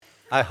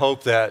I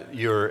hope that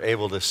you're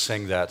able to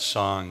sing that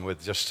song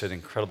with just an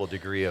incredible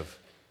degree of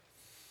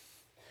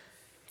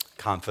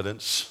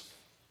confidence.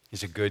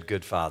 He's a good,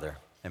 good Father.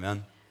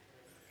 Amen?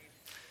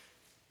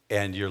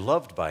 And you're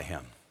loved by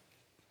Him.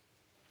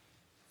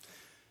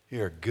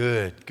 You're a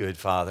good, good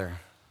Father,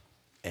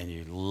 and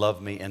you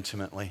love me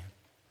intimately.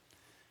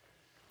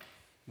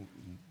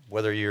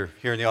 Whether you're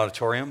here in the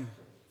auditorium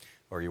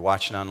or you're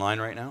watching online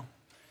right now,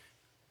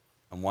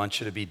 I want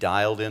you to be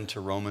dialed into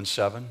Romans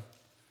 7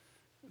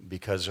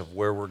 because of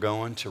where we're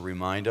going, to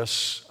remind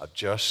us of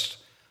just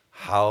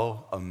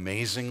how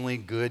amazingly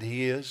good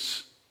He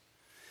is.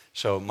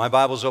 So my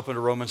Bible's open to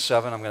Romans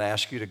 7. I'm going to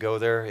ask you to go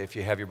there if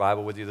you have your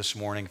Bible with you this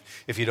morning.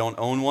 If you don't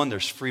own one,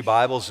 there's free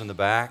Bibles in the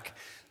back.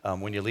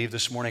 When you leave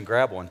this morning,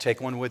 grab one. Take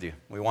one with you.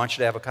 We want you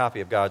to have a copy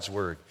of God's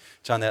Word.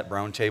 It's on that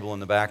brown table in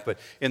the back. But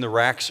in the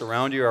racks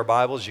around you are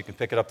Bibles. You can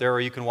pick it up there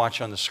or you can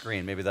watch on the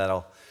screen. Maybe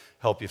that'll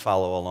help you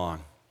follow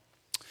along.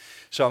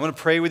 So I'm going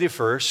to pray with you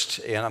first,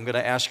 and I'm going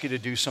to ask you to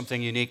do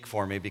something unique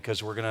for me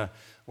because we're going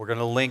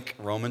to link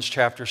Romans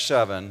chapter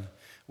 7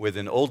 with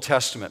an Old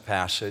Testament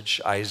passage,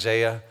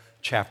 Isaiah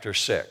chapter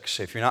 6.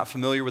 If you're not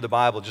familiar with the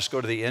Bible, just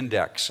go to the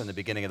index in the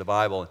beginning of the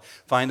Bible,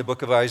 find the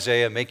book of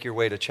Isaiah, make your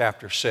way to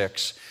chapter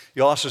 6.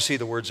 You'll also see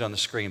the words on the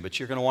screen, but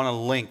you're going to want to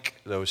link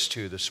those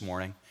two this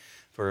morning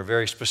for a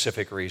very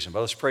specific reason. But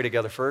let's pray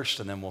together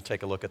first, and then we'll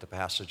take a look at the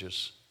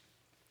passages.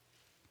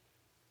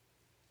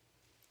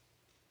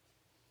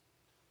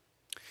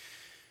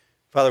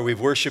 Father, we've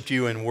worshiped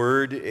you in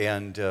word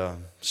and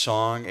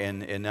song,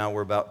 and now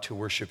we're about to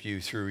worship you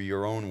through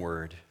your own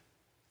word.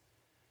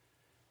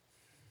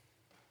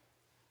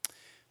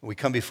 We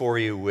come before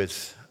you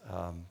with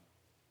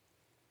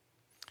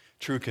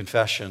true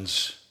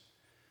confessions.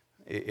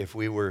 If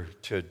we were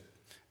to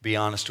be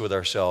honest with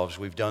ourselves,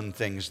 we've done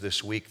things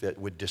this week that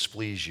would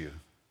displease you.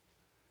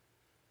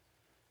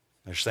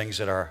 There's things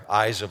that our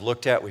eyes have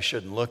looked at we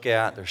shouldn't look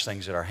at. There's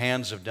things that our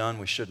hands have done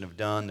we shouldn't have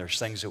done. There's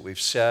things that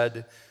we've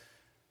said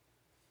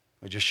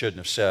we just shouldn't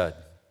have said.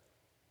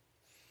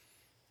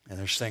 And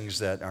there's things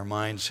that our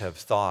minds have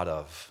thought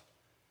of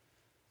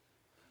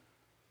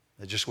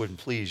that just wouldn't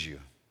please you.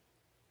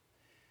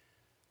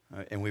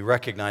 And we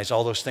recognize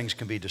all those things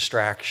can be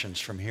distractions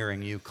from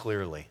hearing you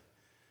clearly.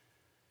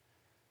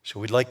 So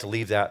we'd like to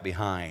leave that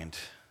behind.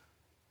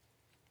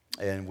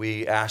 And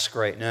we ask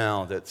right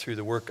now that through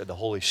the work of the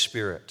Holy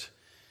Spirit,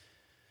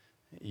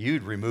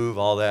 you'd remove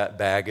all that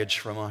baggage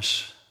from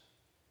us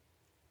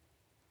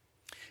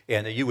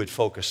and that you would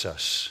focus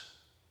us.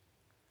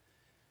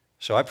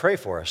 So I pray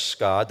for us,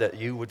 God, that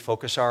you would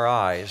focus our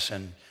eyes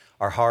and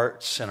our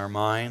hearts and our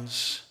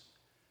minds,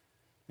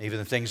 even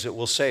the things that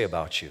we'll say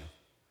about you,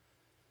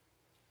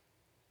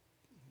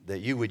 that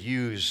you would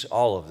use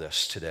all of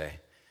this today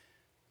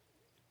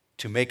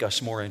to make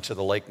us more into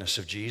the likeness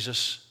of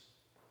Jesus.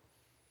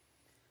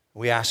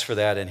 We ask for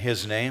that in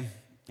His name.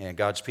 And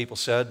God's people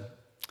said,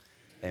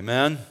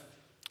 amen.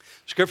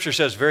 Scripture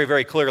says very,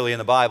 very clearly in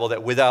the Bible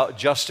that without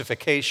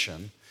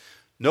justification,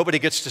 nobody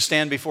gets to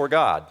stand before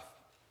God.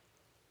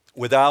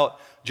 Without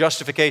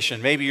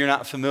justification, maybe you're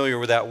not familiar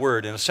with that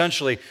word. And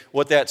essentially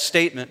what that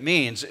statement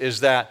means is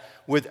that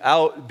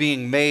without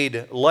being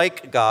made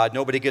like God,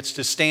 nobody gets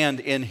to stand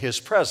in His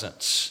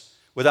presence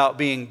without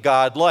being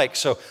God-like.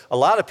 So a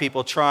lot of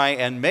people try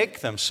and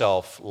make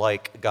themselves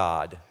like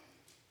God.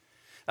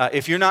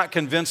 If you're not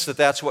convinced that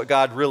that's what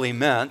God really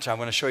meant, I'm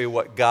going to show you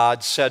what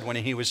God said when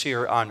He was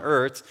here on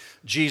earth.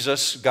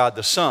 Jesus, God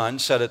the Son,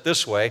 said it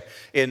this way.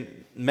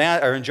 In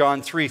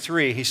John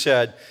 3:3, He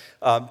said,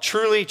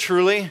 truly,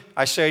 truly,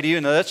 I say to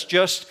you, now that's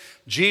just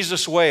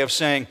Jesus' way of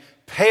saying,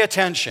 pay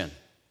attention.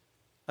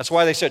 That's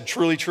why they said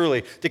truly,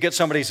 truly, to get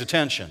somebody's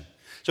attention.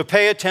 So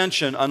pay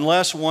attention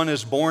unless one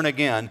is born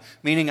again,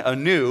 meaning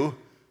anew,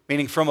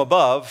 meaning from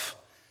above,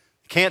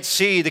 can't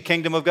see the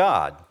kingdom of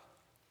God.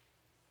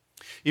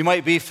 You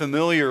might be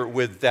familiar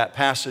with that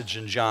passage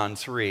in John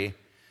 3.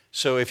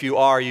 So if you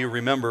are, you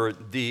remember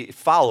the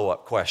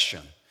follow-up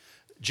question.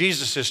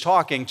 Jesus is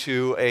talking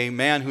to a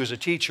man who's a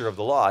teacher of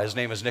the law. His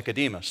name is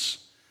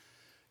Nicodemus.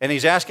 And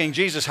he's asking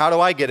Jesus, how do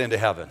I get into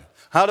heaven?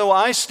 How do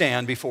I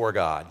stand before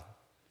God?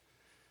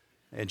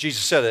 And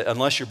Jesus said that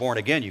unless you're born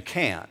again, you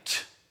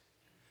can't.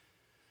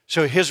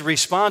 So his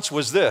response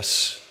was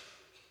this: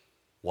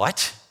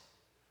 what?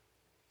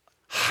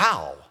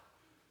 How?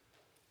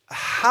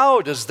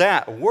 How does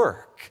that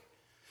work?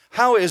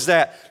 How is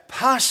that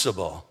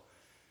possible?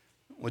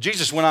 Well,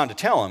 Jesus went on to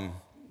tell him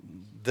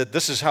that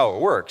this is how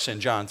it works in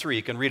John 3.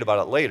 You can read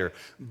about it later.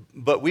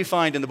 But we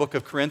find in the book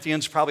of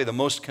Corinthians probably the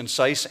most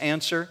concise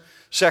answer.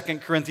 2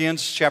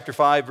 Corinthians chapter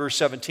 5, verse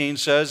 17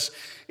 says,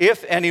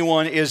 if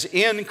anyone is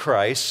in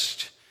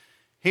Christ,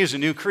 he is a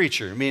new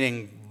creature,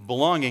 meaning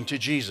belonging to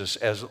Jesus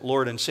as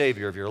Lord and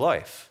Savior of your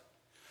life.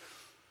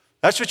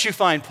 That's what you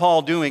find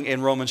Paul doing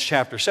in Romans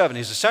chapter 7.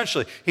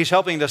 He's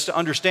helping us to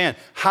understand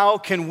how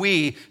can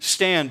we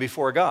stand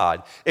before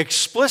God.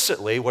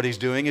 Explicitly, what he's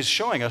doing is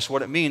showing us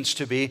what it means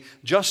to be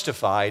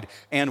justified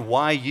and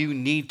why you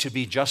need to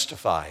be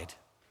justified.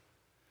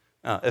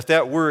 If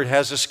that word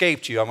has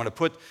escaped you, I'm going to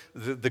put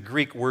the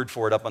Greek word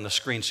for it up on the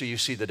screen so you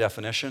see the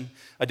definition.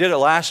 I did it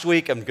last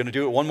week. I'm going to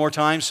do it one more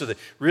time so that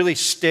it really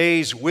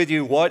stays with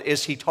you. What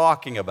is he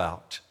talking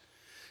about?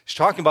 He's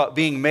talking about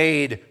being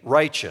made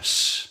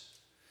righteous,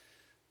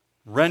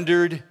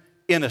 rendered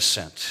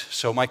innocent.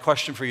 So my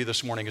question for you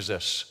this morning is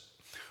this: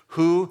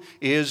 who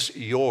is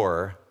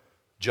your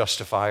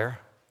justifier?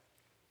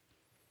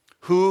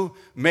 Who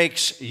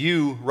makes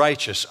you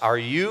righteous? Are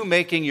you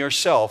making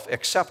yourself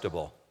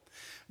acceptable?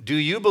 Do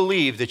you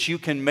believe that you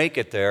can make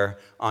it there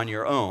on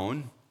your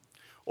own,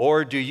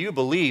 or do you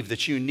believe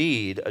that you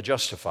need a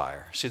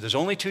justifier? See, there's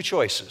only two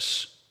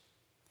choices.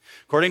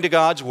 According to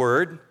God's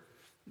word,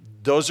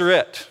 those are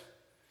it.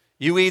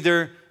 You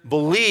either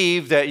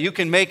believe that you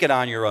can make it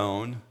on your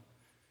own,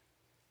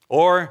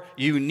 or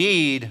you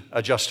need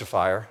a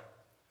justifier.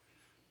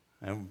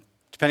 And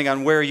depending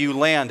on where you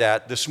land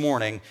at this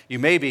morning, you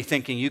may be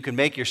thinking you can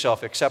make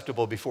yourself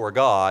acceptable before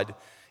God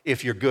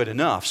if you're good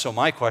enough. So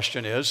my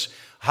question is,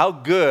 how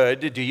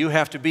good do you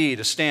have to be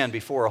to stand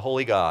before a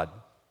holy God?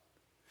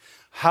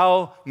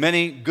 How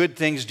many good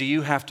things do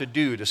you have to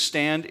do to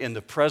stand in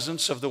the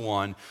presence of the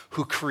one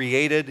who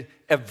created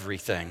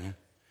everything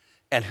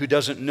and who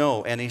doesn't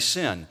know any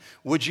sin?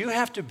 Would you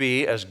have to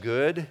be as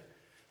good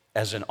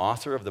as an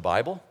author of the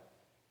Bible?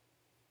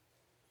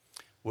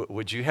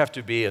 Would you have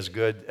to be as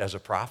good as a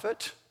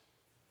prophet?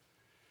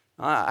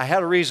 I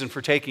had a reason for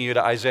taking you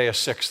to Isaiah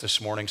 6 this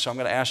morning, so I'm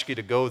going to ask you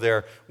to go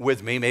there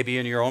with me, maybe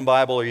in your own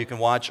Bible or you can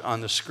watch on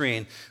the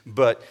screen.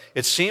 But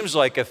it seems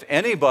like if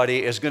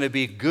anybody is going to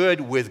be good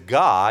with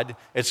God,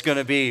 it's going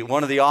to be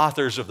one of the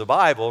authors of the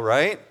Bible,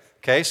 right?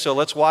 Okay, so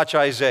let's watch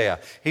Isaiah.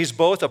 He's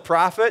both a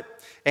prophet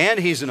and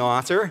he's an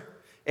author,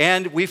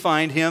 and we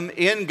find him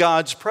in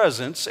God's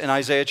presence in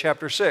Isaiah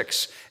chapter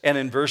 6. And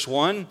in verse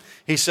 1,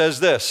 he says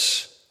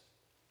this: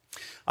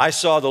 I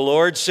saw the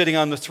Lord sitting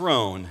on the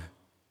throne,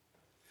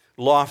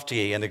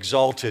 lofty and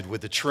exalted,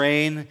 with the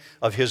train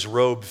of his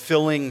robe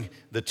filling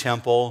the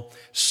temple.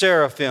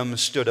 Seraphim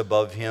stood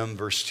above him,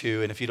 verse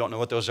 2. And if you don't know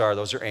what those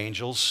are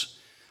angels.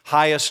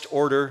 Highest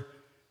order,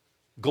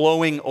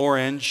 glowing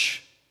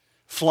orange,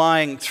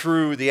 flying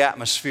through the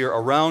atmosphere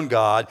around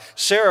God.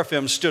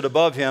 Seraphim stood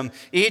above him,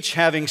 each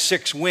having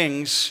 6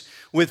 wings.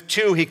 With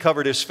 2 he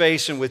covered his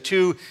face, and with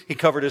 2 he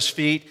covered his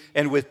feet,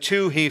 and with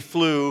 2 he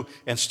flew.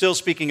 And still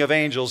speaking of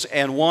angels,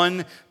 and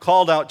one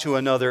called out to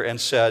another and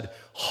said,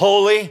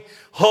 Holy,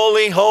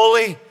 holy,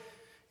 holy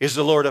is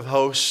the Lord of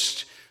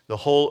hosts. The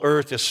whole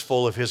earth is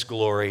full of his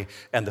glory.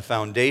 And the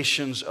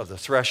foundations of the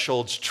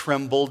thresholds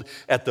trembled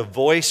at the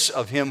voice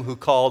of him who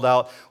called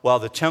out, while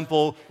the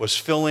temple was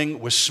filling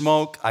with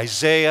smoke.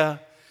 Isaiah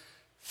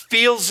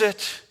feels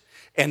it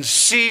and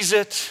sees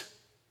it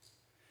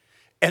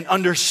and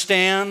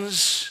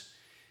understands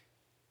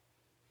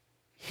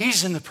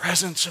he's in the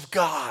presence of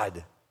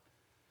God.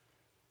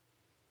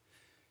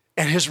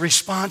 And his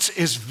response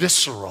is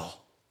visceral.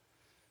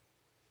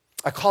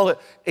 I call it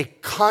a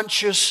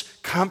conscious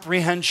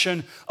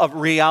comprehension of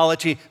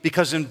reality,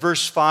 because in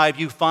verse 5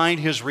 you find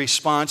his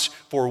response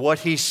for what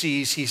he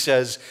sees. He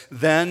says,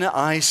 Then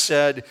I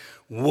said,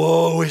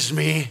 Woe is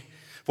me,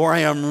 for I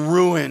am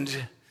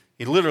ruined.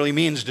 He literally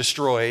means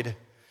destroyed.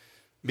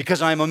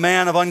 Because I am a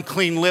man of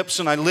unclean lips,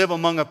 and I live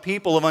among a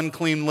people of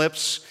unclean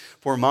lips.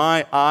 For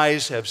my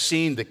eyes have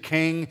seen the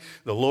King,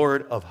 the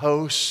Lord of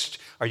hosts.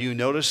 Are you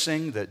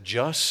noticing that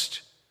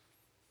just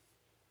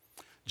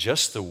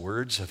the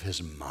words of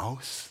his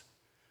mouth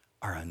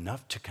are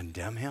enough to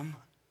condemn him?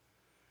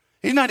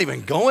 He's not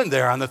even going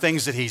there on the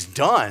things that he's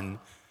done,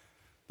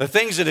 the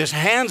things that his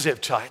hands have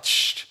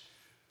touched,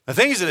 the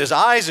things that his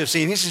eyes have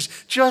seen. He says,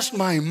 just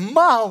my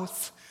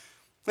mouth.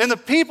 And the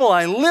people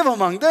I live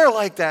among, they're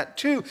like that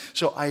too.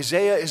 So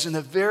Isaiah is in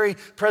the very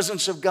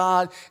presence of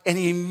God, and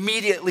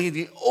immediately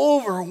the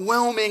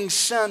overwhelming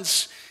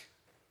sense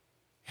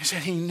is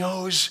that he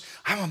knows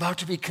I'm about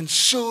to be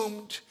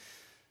consumed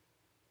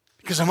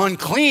because I'm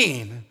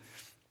unclean.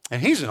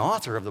 And he's an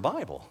author of the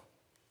Bible.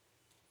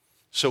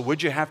 So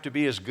would you have to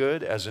be as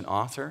good as an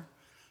author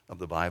of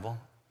the Bible?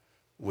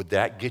 Would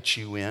that get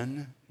you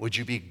in? Would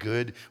you be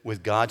good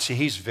with God? See,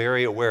 he's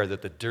very aware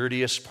that the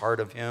dirtiest part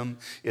of him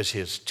is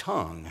his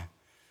tongue.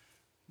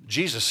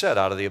 Jesus said,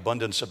 out of the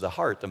abundance of the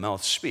heart, the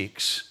mouth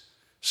speaks.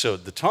 So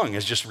the tongue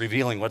is just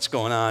revealing what's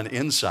going on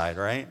inside,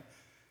 right?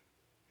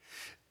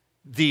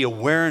 The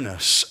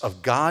awareness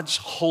of God's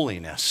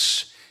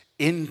holiness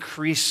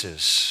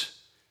increases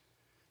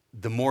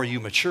the more you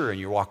mature in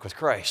your walk with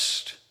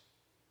Christ.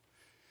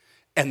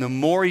 And the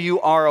more you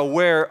are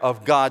aware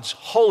of God's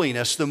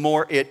holiness, the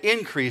more it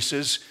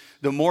increases,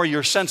 the more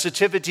your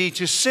sensitivity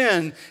to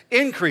sin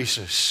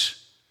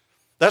increases.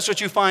 That's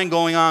what you find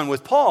going on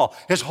with Paul.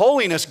 His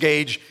holiness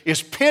gauge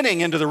is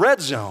pinning into the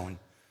red zone.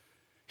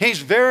 He's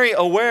very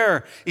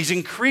aware. He's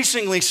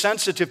increasingly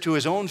sensitive to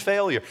his own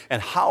failure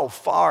and how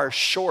far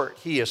short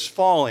he is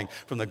falling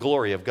from the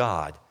glory of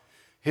God.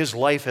 His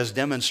life has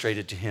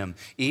demonstrated to him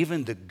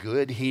even the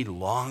good he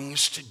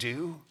longs to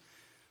do,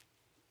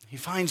 He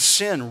finds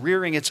sin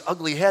rearing its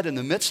ugly head in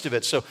the midst of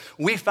it. So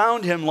we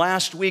found him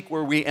last week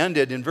where we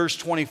ended in verse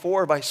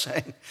 24 by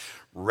saying,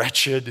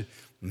 "Wretched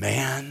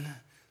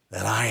man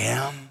that I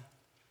am."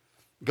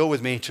 Go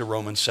with me to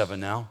Romans 7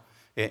 now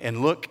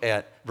and look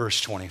at verse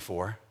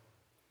 24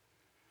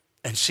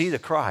 and see the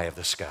cry of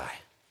this guy.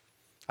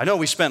 I know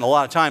we spent a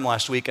lot of time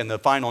last week in the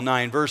final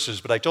 9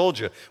 verses, but I told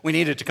you we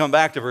needed to come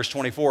back to verse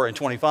 24 and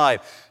 25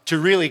 to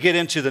really get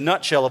into the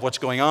nutshell of what's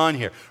going on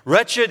here.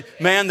 "Wretched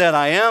man that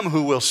I am,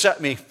 who will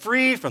set me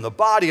free from the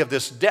body of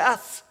this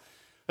death?"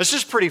 This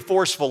is pretty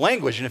forceful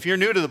language, and if you're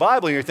new to the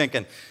Bible, you're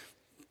thinking,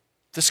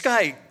 this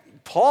guy,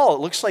 Paul,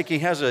 it looks like he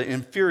has an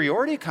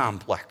inferiority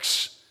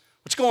complex.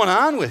 What's going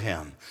on with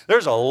him?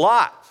 There's a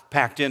lot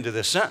packed into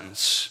this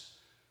sentence.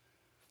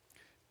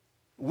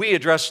 We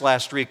addressed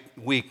last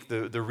week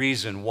the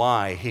reason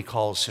why he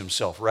calls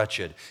himself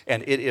wretched,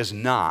 and it is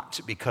not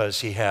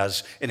because he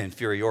has an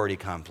inferiority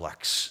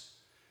complex.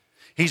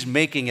 He's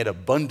making it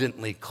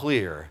abundantly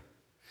clear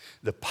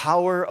the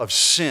power of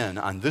sin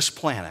on this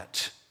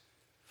planet,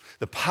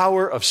 the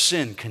power of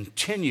sin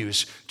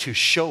continues to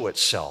show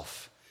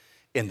itself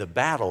in the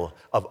battle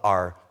of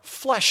our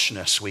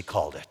fleshness, we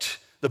called it.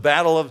 The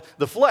battle of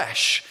the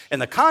flesh.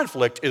 And the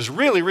conflict is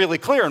really, really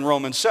clear in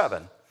Romans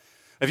 7.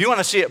 If you want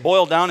to see it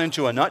boiled down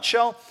into a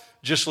nutshell,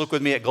 just look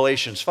with me at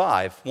Galatians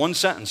 5. One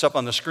sentence up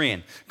on the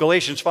screen.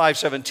 Galatians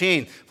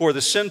 5:17, for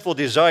the sinful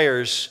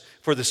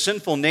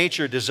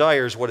nature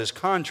desires what is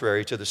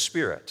contrary to the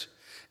Spirit,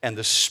 and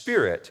the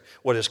Spirit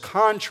what is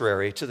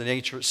contrary to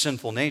the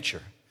sinful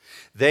nature.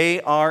 They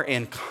are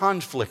in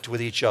conflict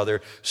with each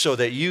other so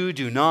that you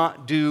do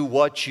not do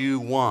what you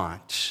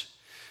want.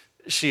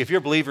 See, if you're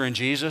a believer in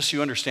Jesus,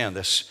 you understand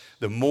this.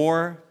 The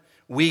more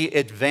we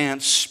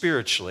advance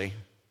spiritually,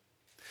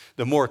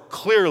 the more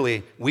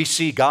clearly we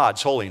see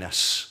God's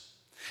holiness.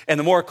 And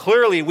the more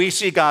clearly we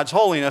see God's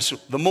holiness,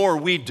 the more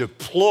we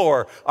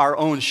deplore our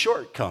own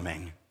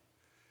shortcoming.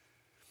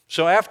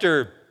 So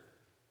after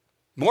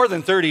more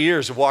than 30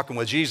 years of walking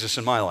with Jesus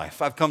in my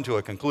life, I've come to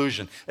a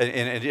conclusion.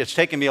 And it's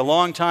taken me a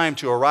long time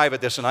to arrive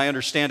at this, and I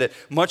understand it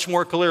much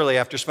more clearly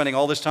after spending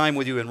all this time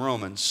with you in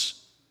Romans.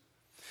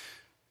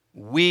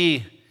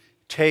 We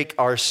take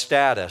our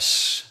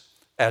status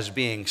as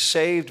being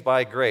saved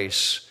by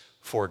grace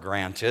for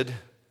granted,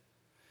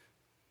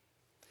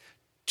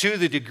 to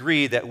the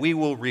degree that we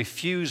will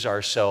refuse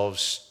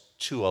ourselves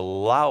to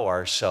allow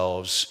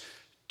ourselves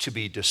to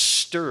be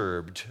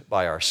disturbed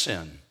by our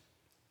sin.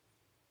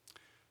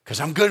 Because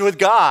I'm good with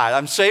God.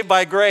 I'm saved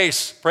by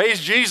grace. Praise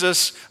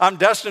Jesus. I'm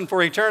destined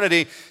for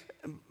eternity.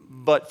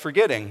 But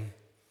forgetting,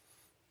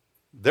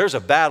 there's a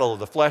battle of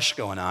the flesh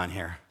going on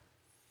here.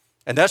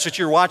 And that's what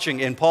you're watching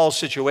in Paul's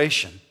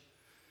situation.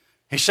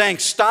 He's saying,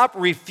 stop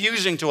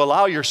refusing to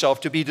allow yourself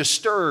to be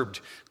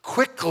disturbed.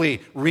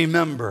 Quickly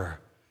remember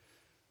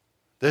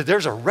that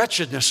there's a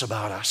wretchedness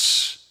about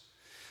us.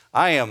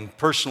 I am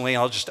personally,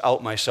 I'll just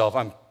out myself,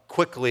 I'm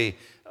quickly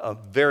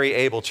very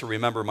able to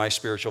remember my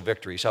spiritual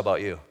victories. How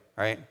about you,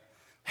 right?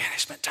 Man, I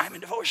spent time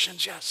in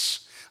devotions,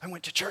 yes. I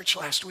went to church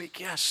last week,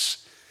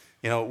 yes.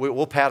 You know,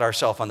 we'll pat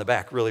ourselves on the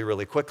back really,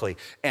 really quickly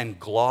and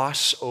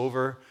gloss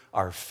over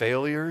our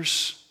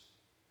failures.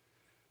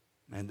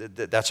 And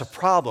that's a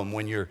problem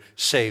when you're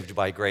saved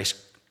by grace.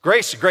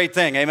 Grace is a great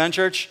thing, amen,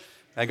 church?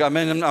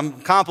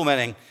 I'm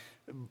complimenting.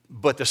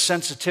 But the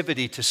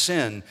sensitivity to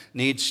sin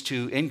needs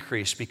to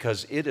increase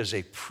because it is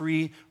a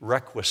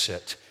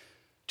prerequisite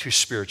to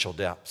spiritual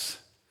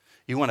depth.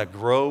 You want to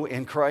grow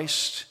in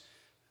Christ?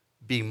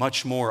 Be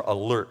much more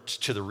alert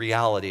to the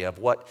reality of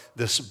what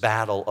this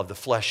battle of the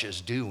flesh is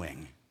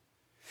doing.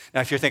 Now,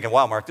 if you're thinking,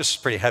 wow, Mark, this is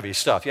pretty heavy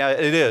stuff. Yeah,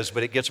 it is,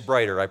 but it gets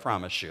brighter, I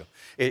promise you.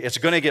 It's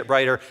going to get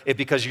brighter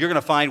because you're going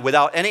to find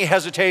without any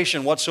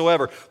hesitation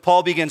whatsoever,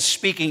 Paul begins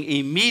speaking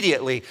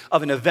immediately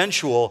of an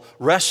eventual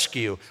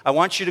rescue. I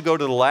want you to go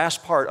to the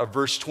last part of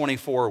verse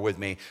 24 with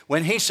me.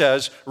 When he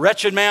says,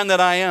 "Wretched man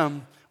that I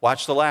am,"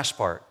 watch the last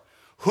part.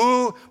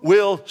 "Who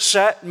will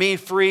set me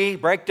free?"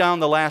 Break down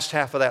the last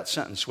half of that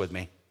sentence with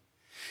me.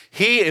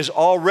 He is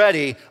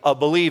already a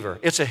believer.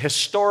 It's a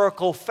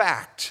historical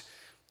fact.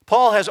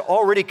 Paul has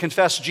already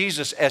confessed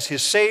Jesus as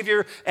his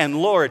Savior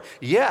and Lord.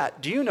 Yet,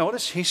 do you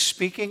notice he's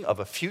speaking of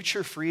a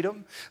future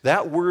freedom?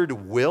 That word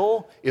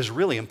 "will" is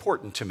really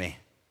important to me.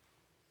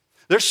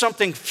 There's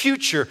something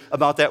future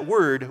about that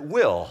word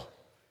 "will."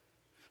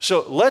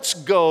 So let's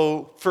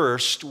go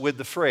first with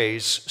the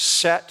phrase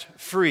 "set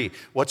free."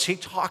 What's he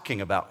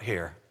talking about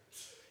here?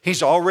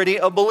 He's already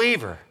a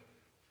believer.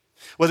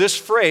 Well, this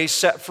phrase,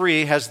 "set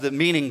free," has the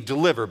meaning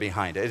 "deliver"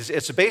 behind it.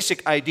 It's a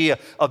basic idea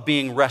of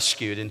being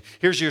rescued. And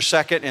here's your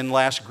second and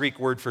last Greek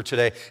word for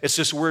today. It's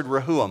this word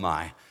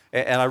 "rahuamai."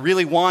 And I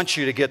really want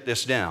you to get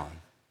this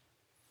down.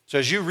 So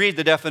as you read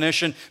the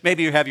definition,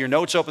 maybe you have your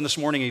notes open this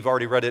morning, you've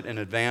already read it in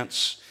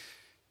advance.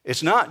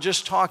 It's not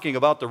just talking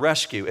about the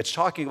rescue. It's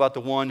talking about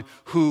the one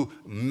who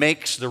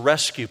makes the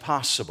rescue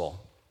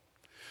possible.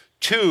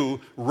 To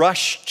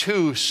rush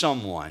to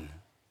someone.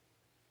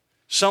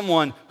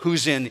 Someone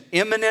who's in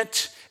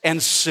imminent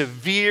and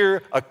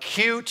severe,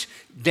 acute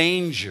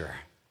danger.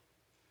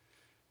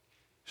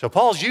 So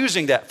Paul's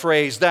using that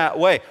phrase that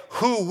way.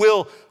 Who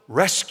will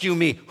rescue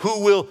me?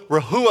 Who will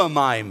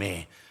rehuamai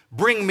me?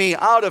 Bring me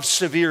out of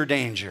severe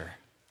danger.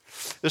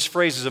 This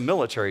phrase is a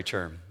military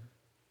term.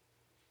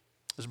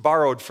 It's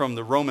borrowed from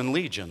the Roman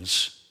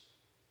legions.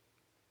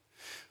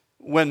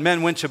 When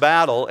men went to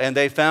battle and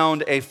they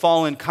found a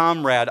fallen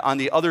comrade on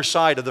the other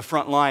side of the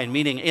front line,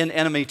 meaning in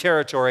enemy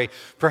territory,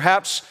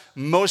 perhaps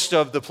most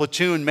of the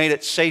platoon made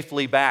it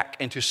safely back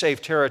into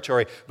safe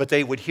territory, but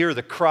they would hear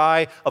the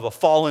cry of a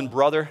fallen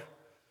brother,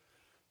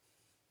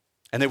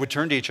 and they would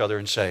turn to each other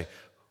and say,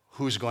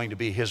 who's going to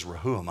be his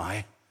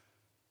rehuamai?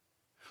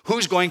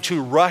 Who's going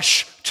to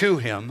rush to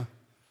him?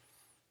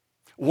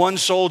 One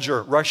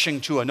soldier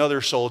rushing to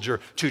another soldier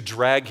to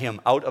drag him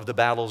out of the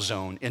battle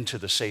zone into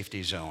the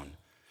safety zone,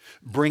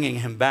 bringing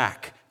him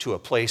back to a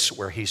place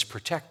where he's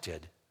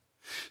protected.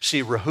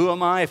 See,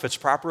 rehuamai, if it's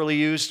properly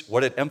used,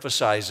 what it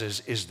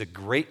emphasizes is the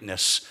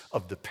greatness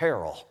of the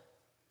peril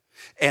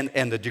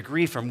and the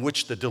degree from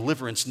which the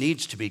deliverance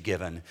needs to be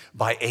given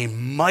by a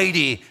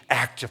mighty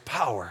act of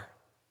power.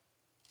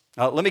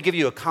 Now, let me give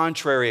you a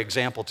contrary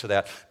example to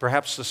that.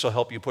 Perhaps this will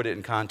help you put it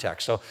in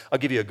context. So I'll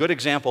give you a good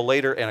example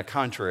later and a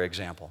contrary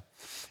example.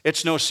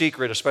 It's no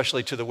secret,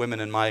 especially to the women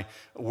in my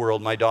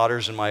world, my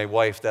daughters and my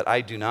wife, that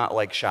I do not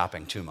like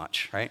shopping too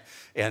much, right?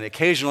 And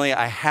occasionally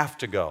I have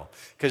to go.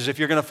 Because if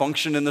you're going to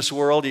function in this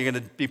world, you're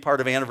going to be part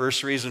of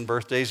anniversaries and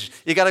birthdays,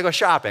 you got to go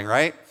shopping,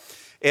 right?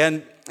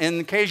 And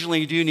occasionally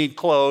you do need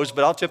clothes,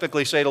 but I'll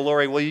typically say to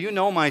Lori, well, you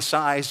know my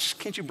size.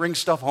 Can't you bring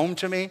stuff home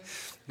to me?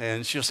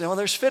 And she'll say, well,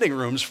 there's fitting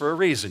rooms for a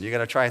reason. You got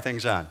to try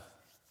things on.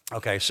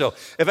 Okay, so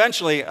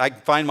eventually I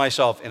find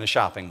myself in a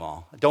shopping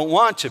mall. I don't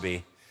want to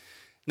be.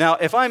 Now,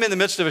 if I'm in the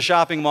midst of a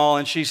shopping mall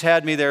and she's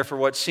had me there for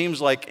what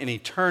seems like an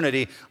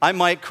eternity, I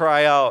might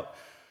cry out,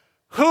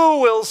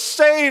 who will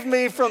save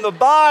me from the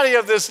body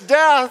of this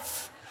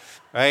death?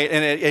 Right?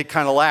 And it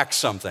kind of lacks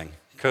something.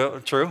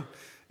 True?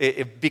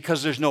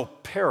 Because there's no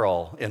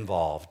peril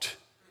involved.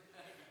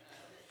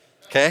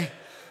 Okay?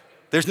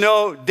 There's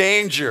no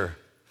danger.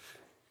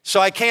 So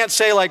I can't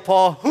say like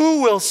Paul,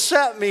 who will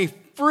set me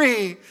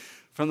free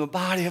from the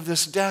body of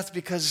this death,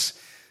 because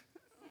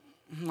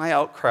my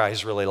outcry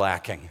is really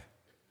lacking.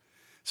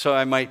 So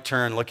I might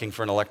turn looking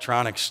for an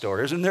electronics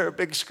store. Isn't there a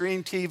big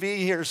screen TV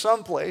here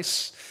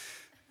someplace?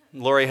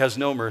 Lori has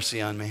no mercy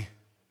on me.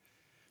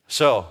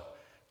 So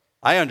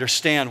I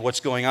understand what's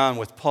going on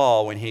with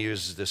Paul when he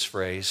uses this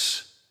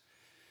phrase,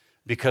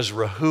 because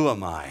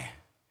rehuamai,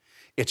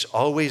 it's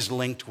always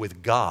linked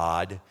with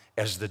God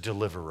as the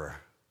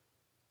deliverer.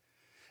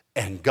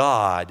 And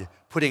God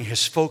putting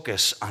his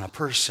focus on a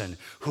person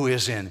who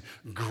is in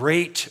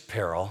great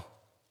peril.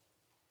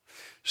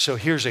 So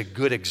here's a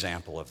good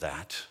example of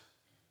that.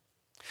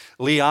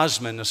 Lee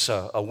Osmond is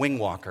a wing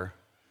walker,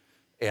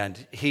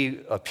 and he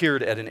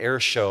appeared at an air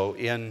show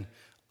in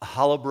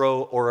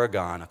Holabro,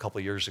 Oregon a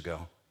couple years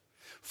ago.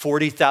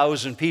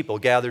 40,000 people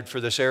gathered for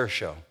this air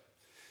show.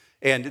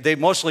 And they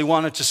mostly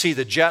wanted to see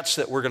the jets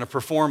that were going to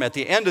perform at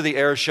the end of the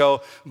air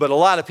show, but a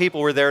lot of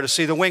people were there to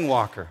see the wing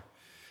walker.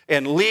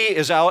 And Lee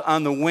is out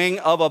on the wing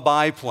of a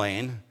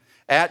biplane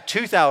at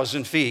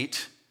 2,000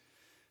 feet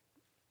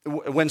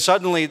when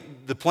suddenly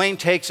the plane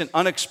takes an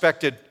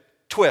unexpected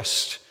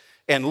twist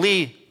and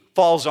Lee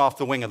falls off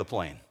the wing of the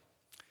plane.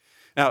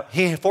 Now,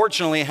 he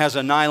fortunately has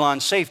a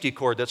nylon safety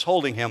cord that's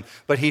holding him,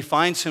 but he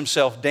finds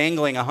himself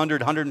dangling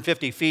 100,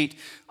 150 feet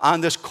on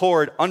this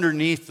cord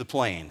underneath the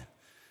plane.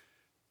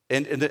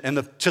 And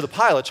to the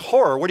pilot's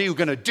horror, what are you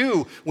going to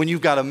do when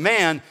you've got a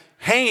man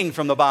hanging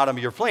from the bottom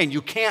of your plane?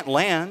 You can't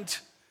land.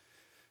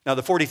 Now,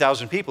 the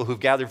 40,000 people who've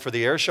gathered for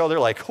the air show, they're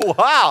like,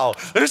 wow,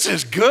 this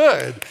is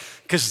good,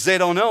 because they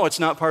don't know it's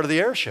not part of the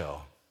air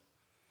show.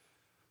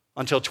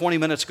 Until 20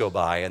 minutes go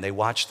by and they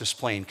watch this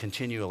plane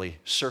continually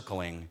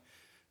circling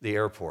the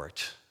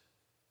airport.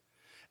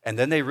 And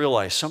then they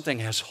realize something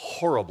has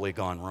horribly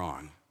gone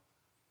wrong.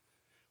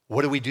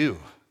 What do we do?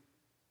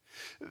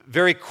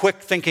 Very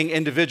quick-thinking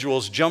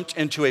individuals jumped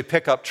into a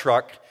pickup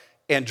truck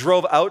and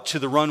drove out to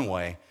the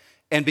runway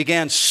and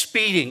began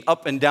speeding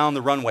up and down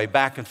the runway,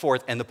 back and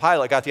forth. And the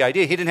pilot got the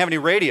idea. He didn't have any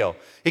radio.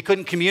 He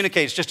couldn't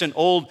communicate. It's just an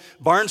old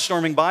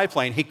barnstorming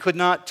biplane. He could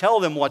not tell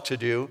them what to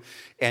do.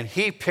 And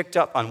he picked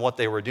up on what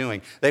they were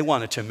doing. They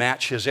wanted to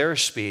match his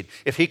airspeed.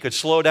 If he could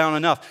slow down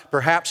enough,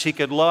 perhaps he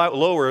could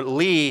lower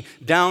Lee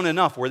down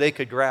enough where they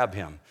could grab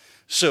him.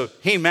 So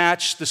he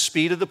matched the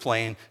speed of the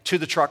plane to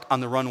the truck on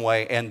the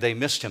runway, and they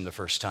missed him the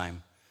first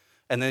time.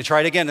 And then they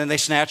tried again, and they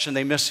snatched, and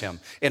they missed him.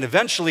 And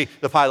eventually,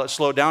 the pilot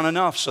slowed down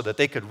enough so that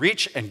they could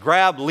reach and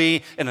grab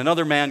Lee, and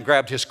another man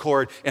grabbed his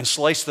cord and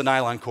sliced the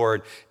nylon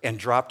cord and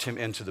dropped him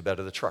into the bed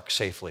of the truck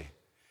safely.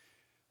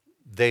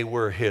 They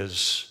were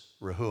his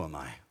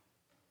rehuamai,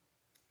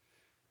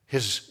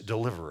 his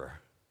deliverer.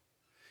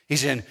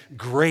 He's in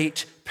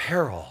great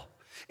peril,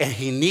 and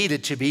he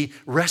needed to be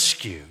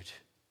rescued.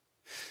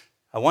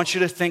 I want you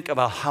to think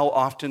about how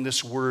often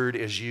this word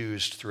is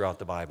used throughout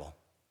the Bible.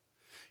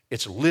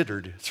 It's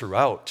littered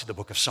throughout the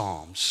book of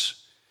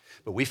Psalms,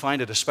 but we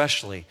find it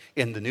especially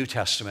in the New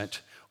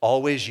Testament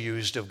always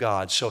used of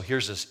God. So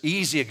here's this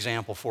easy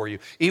example for you.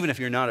 Even if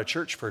you're not a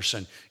church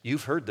person,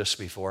 you've heard this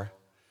before.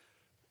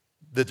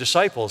 The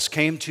disciples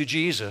came to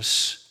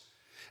Jesus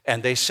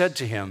and they said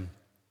to him,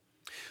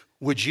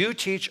 would you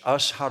teach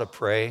us how to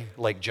pray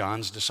like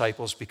John's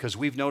disciples? Because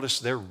we've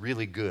noticed they're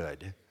really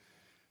good.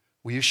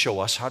 Will you show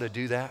us how to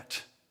do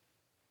that?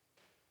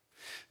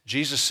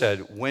 Jesus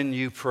said, when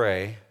you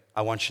pray,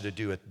 I want you to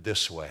do it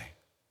this way.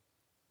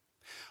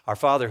 Our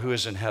Father who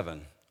is in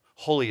heaven,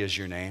 holy is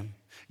your name.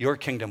 Your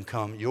kingdom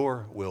come,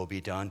 your will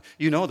be done.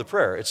 You know the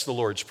prayer. It's the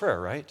Lord's Prayer,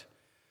 right?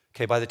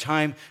 Okay, by the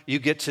time you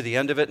get to the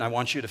end of it, and I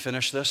want you to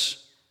finish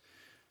this,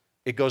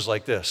 it goes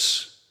like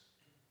this.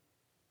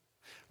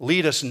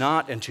 Lead us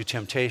not into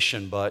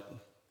temptation, but,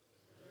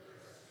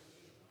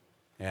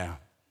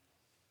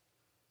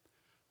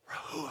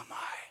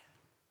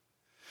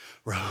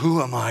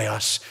 Rahuamai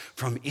us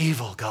from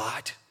evil,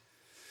 God.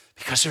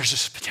 Because there's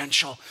this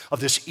potential of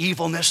this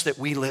evilness that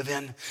we live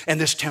in and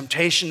this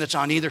temptation that's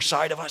on either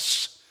side of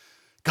us.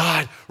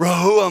 God,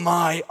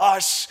 Rahuamai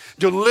us,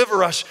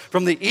 deliver us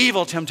from the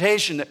evil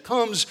temptation that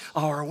comes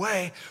our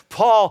way.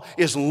 Paul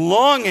is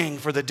longing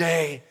for the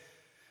day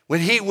when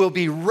he will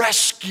be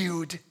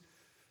rescued.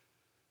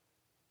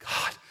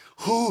 God,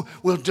 who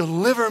will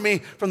deliver me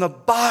from the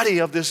body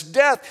of this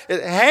death?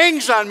 It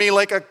hangs on me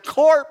like a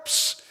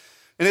corpse,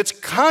 and it's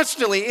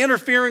constantly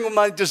interfering with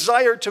my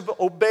desire to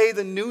obey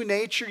the new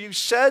nature. You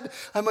said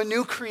I'm a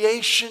new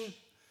creation.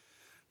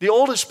 The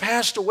old has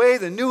passed away,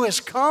 the new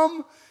has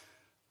come.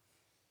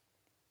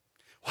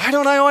 Why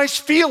don't I always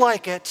feel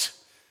like it?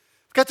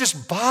 I've got this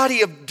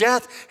body of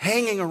death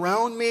hanging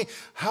around me.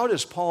 How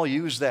does Paul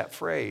use that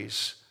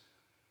phrase?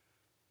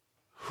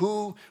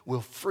 Who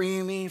will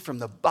free me from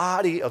the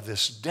body of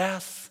this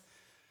death?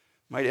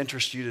 It might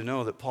interest you to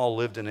know that Paul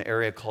lived in an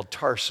area called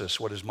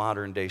Tarsus, what is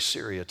modern-day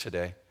Syria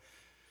today.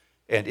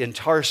 And in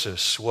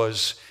Tarsus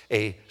was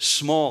a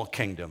small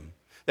kingdom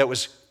that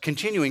was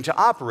continuing to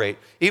operate.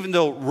 Even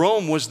though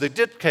Rome was the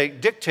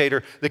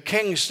dictator, the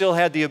king still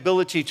had the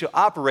ability to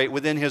operate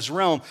within his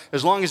realm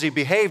as long as he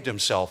behaved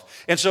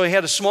himself. And so he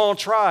had a small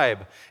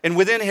tribe. And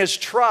within his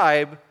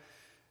tribe,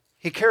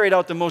 he carried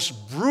out the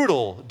most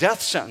brutal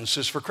death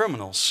sentences for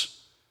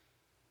criminals.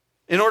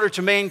 In order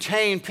to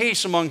maintain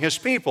peace among his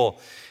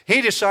people,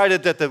 he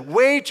decided that the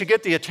way to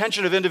get the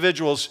attention of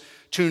individuals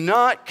to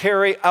not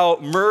carry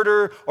out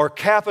murder or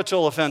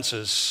capital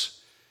offenses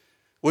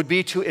would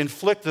be to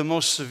inflict the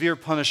most severe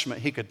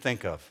punishment he could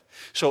think of.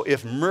 So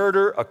if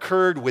murder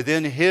occurred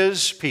within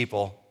his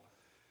people,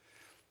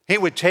 he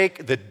would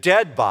take the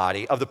dead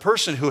body of the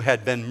person who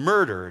had been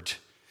murdered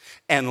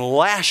and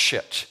lash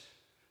it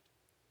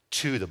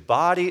to the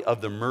body of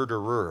the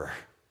murderer.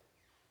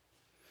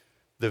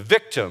 The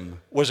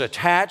victim was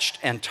attached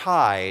and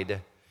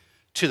tied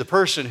to the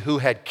person who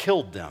had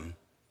killed them.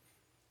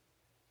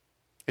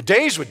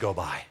 Days would go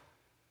by.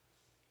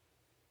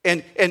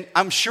 And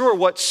I'm sure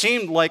what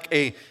seemed like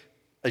an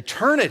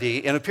eternity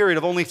in a period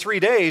of only 3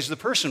 days, the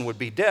person would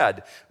be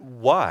dead.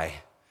 Why?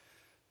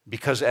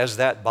 Because as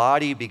that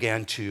body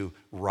began to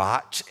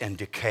rot and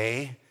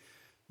decay,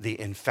 the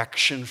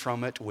infection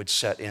from it would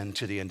set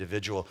into the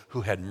individual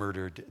who had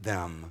murdered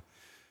them.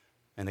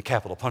 And the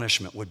capital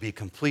punishment would be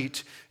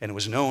complete, and it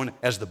was known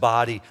as the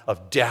body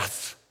of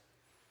death.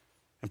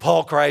 And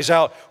Paul cries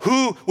out,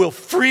 who will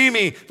free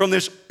me from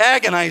this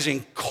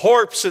agonizing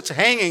corpse that's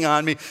hanging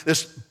on me,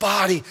 this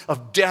body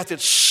of death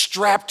that's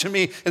strapped to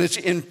me, and it's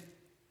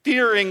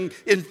infuriating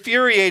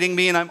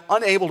me, and I'm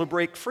unable to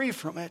break free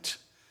from it.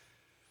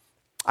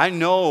 I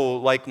know,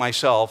 like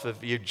myself,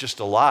 if you're just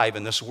alive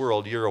in this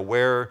world, you're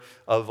aware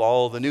of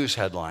all the news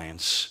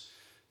headlines.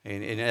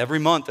 And every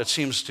month, it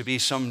seems to be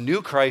some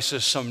new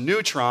crisis, some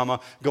new trauma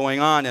going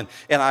on. And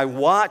I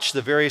watch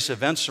the various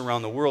events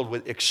around the world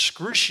with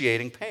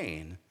excruciating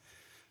pain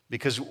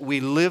because we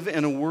live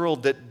in a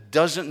world that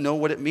doesn't know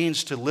what it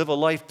means to live a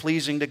life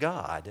pleasing to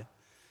God.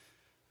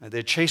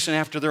 They're chasing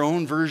after their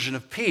own version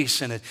of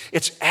peace, and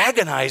it's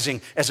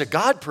agonizing as a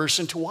God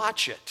person to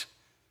watch it.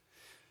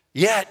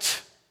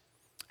 Yet,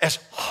 as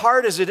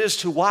hard as it is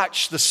to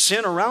watch the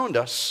sin around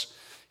us,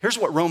 here's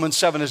what Romans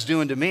 7 is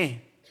doing to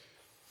me.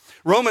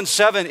 Romans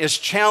 7 is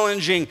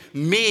challenging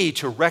me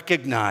to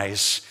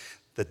recognize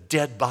the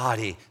dead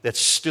body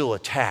that's still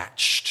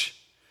attached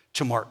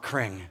to Mark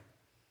Kring.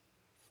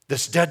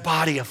 This dead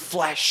body of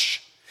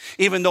flesh.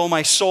 Even though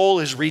my soul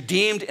is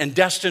redeemed and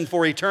destined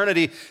for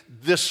eternity,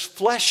 this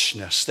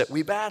fleshness that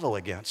we battle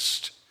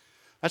against.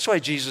 That's why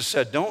Jesus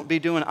said, don't be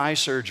doing eye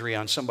surgery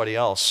on somebody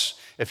else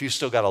if you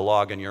still got a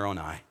log in your own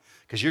eye,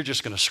 because you're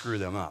just going to screw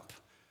them up.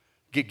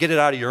 Get it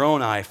out of your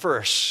own eye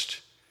first.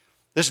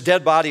 This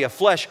dead body of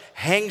flesh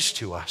hangs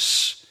to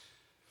us.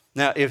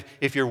 Now,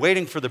 if you're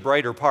waiting for the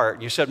brighter part,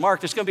 and you said,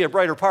 Mark, there's going to be a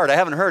brighter part. I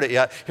haven't heard it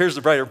yet. Here's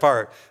the brighter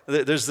part.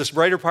 There's this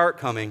brighter part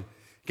coming.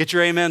 Get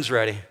your amens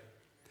ready.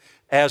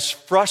 As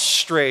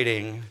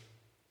frustrating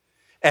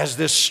as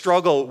this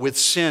struggle with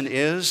sin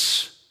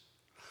is,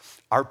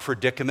 our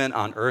predicament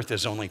on earth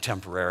is only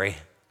temporary,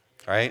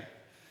 right?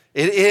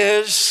 It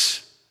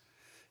is,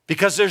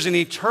 because there's an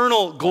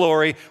eternal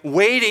glory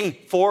waiting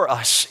for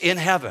us in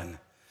heaven.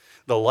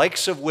 the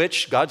likes of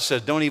which God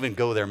says, don't even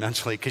go there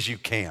mentally because you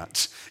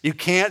can't. You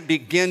can't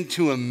begin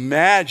to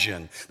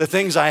imagine the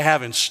things I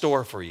have in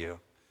store for you.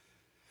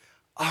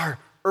 Our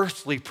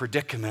earthly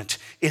predicament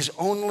is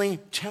only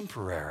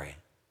temporary.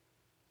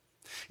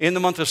 In the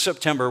month of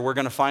September, we're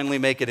going to finally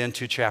make it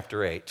into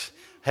chapter 8.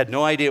 Had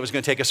no idea it was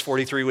going to take us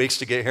 43 weeks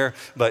to get here,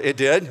 but it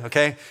did,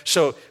 okay?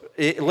 So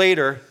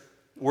later,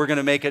 we're going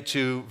to make it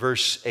to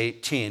verse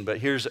 18, but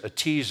here's a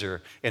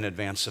teaser in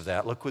advance of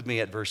that. Look with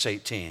me at verse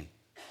 18.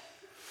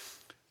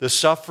 The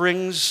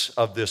sufferings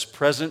of this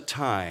present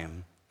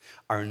time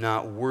are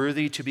not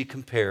worthy to be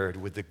compared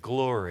with the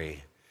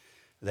glory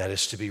that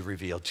is to be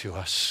revealed to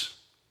us.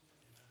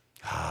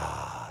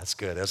 That's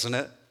good, isn't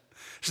it?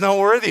 It's not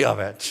worthy of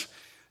it.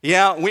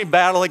 Yeah, we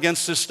battle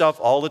against this stuff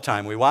all the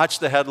time. We watch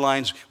the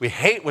headlines. We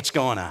hate what's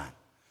going on.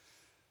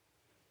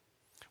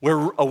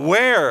 We're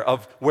aware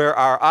of where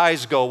our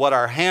eyes go, what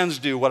our hands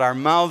do, what our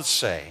mouths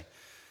say.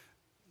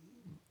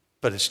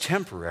 But it's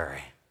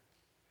temporary.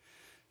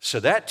 So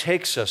that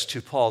takes us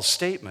to Paul's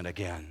statement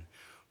again.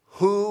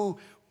 Who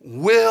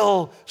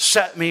will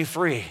set me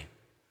free?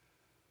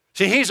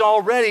 See, he's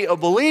already a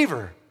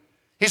believer.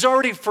 He's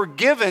already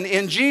forgiven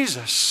in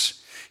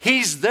Jesus.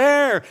 He's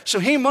there, so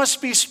he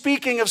must be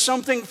speaking of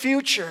something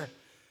future.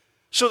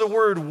 So the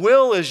word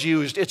will is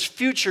used. It's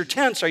future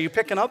tense. Are you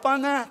picking up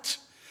on that?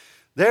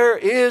 There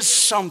is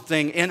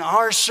something in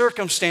our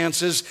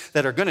circumstances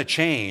that are going to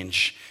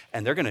change,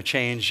 and they're going to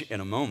change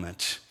in a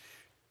moment,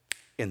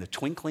 in the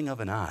twinkling of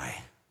an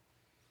eye.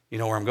 You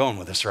know where I'm going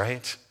with this,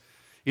 right?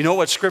 You know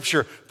what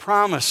Scripture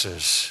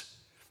promises?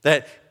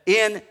 That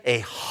in a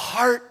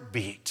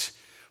heartbeat,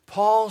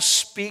 Paul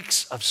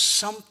speaks of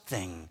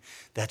something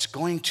that's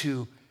going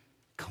to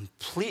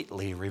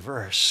completely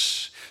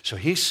reverse. So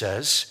he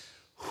says,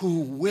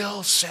 who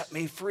will set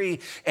me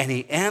free? And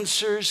he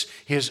answers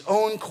his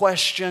own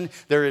question.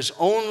 There is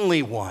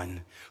only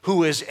one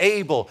who is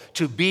able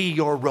to be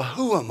your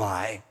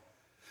Rehuamai.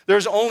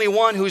 There's only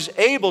one who's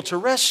able to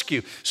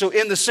rescue. So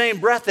in the same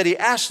breath that he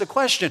asked the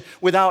question,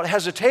 without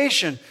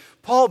hesitation,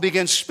 Paul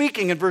begins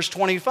speaking in verse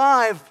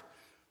 25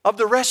 of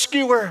the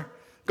rescuer.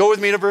 Go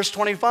with me to verse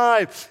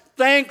 25.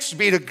 Thanks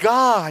be to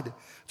God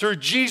through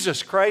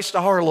Jesus Christ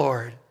our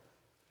Lord.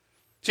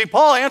 See,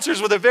 Paul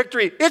answers with a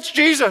victory. It's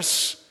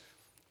Jesus.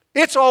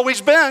 It's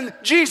always been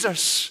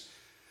Jesus.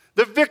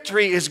 The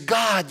victory is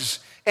God's,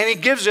 and he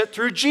gives it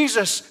through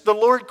Jesus, the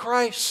Lord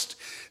Christ.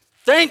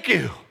 Thank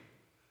you.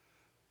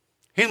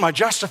 He's my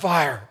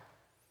justifier.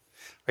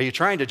 Are you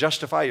trying to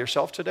justify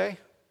yourself today?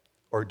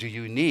 Or do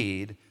you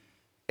need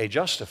a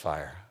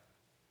justifier?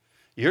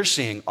 You're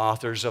seeing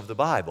authors of the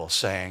Bible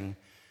saying,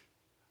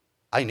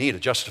 I need a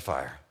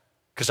justifier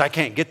because I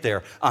can't get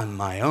there on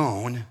my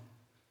own.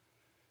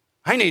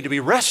 I need to be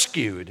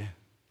rescued.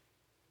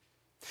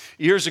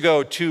 Years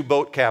ago, two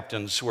boat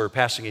captains were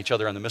passing each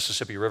other on the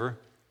Mississippi River.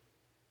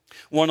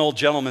 One old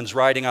gentleman's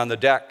riding on the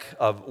deck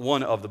of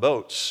one of the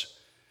boats.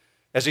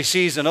 As he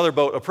sees another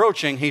boat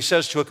approaching, he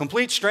says to a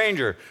complete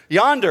stranger,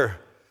 "Yonder,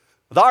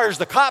 there's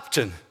the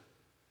captain."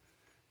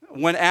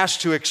 When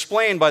asked to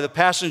explain by the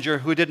passenger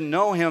who didn't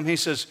know him, he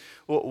says,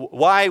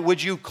 "Why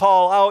would you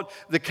call out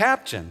the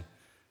captain?"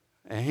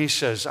 And he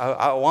says,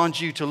 I want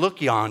you to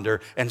look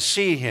yonder and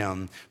see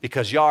him,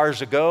 because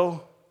years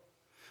ago,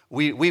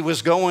 we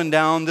was going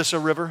down this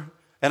river,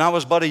 and I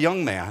was but a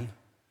young man,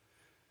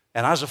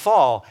 and I was a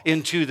fall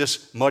into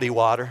this muddy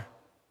water.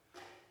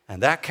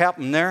 And that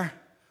captain there,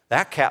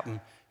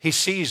 he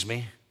sees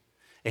me,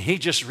 and he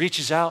just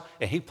reaches out,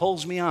 and he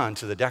pulls me on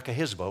to the deck of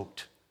his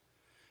boat,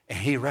 and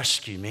he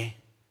rescued me.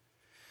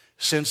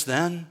 Since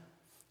then,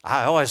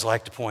 I always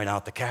like to point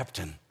out the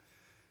captain.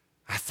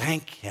 I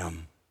thank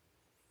him.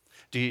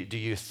 Do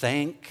you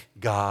thank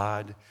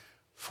God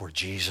for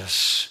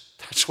Jesus?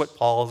 That's what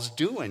Paul's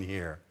doing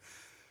here.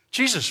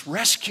 Jesus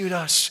rescued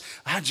us.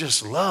 I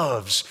just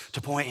loves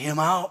to point him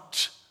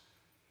out.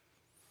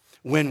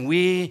 When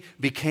we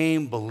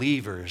became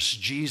believers,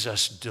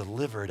 Jesus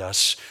delivered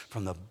us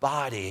from the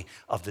body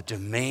of the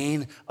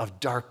domain of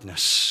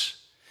darkness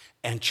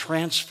and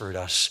transferred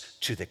us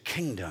to the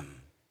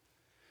kingdom.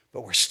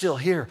 But we're still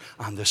here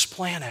on this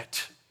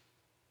planet,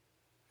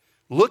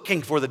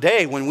 looking for the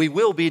day when we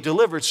will be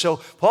delivered. So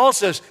Paul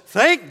says,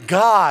 thank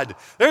God,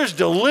 there's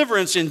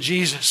deliverance in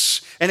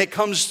Jesus, and it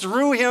comes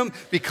through him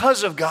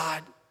because of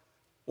God.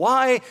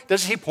 Why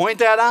does he point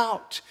that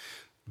out?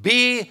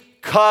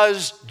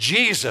 Because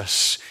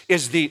Jesus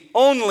is the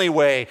only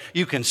way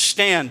you can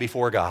stand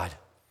before God.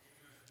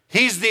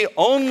 He's the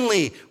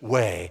only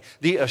way.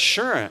 The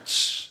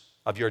assurance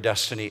of your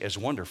destiny is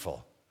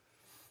wonderful,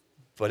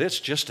 but it's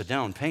just a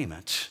down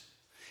payment.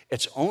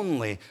 It's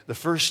only the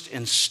first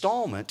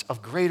installment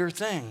of greater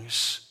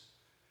things.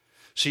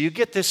 So you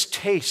get this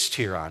taste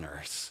here on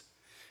earth.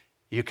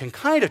 You can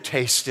kind of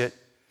taste it.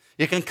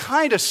 You can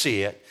kind of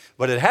see it,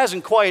 but it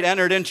hasn't quite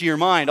entered into your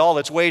mind all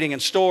that's waiting in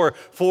store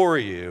for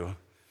you.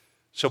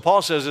 So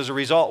Paul says, as a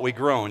result, we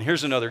groan.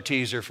 Here's another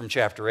teaser from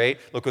chapter 8.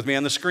 Look with me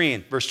on the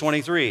screen. Verse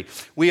 23.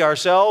 We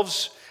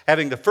ourselves,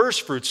 having the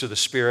first fruits of the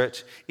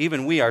Spirit,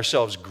 even we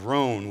ourselves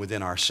groan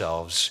within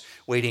ourselves,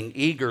 waiting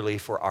eagerly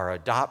for our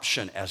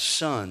adoption as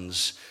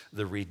sons,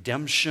 the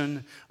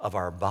redemption of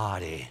our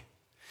body.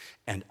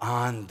 And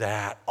on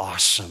that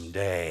awesome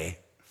day,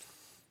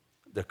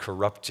 the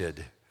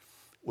corrupted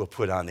will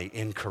put on the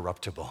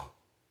incorruptible,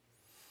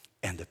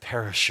 and the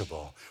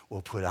perishable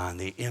will put on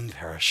the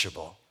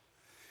imperishable.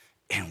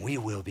 And we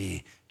will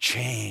be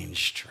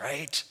changed,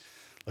 right?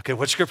 Look at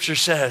what Scripture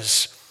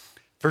says.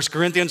 1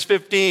 Corinthians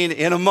 15,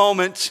 in a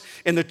moment,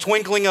 in the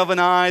twinkling of an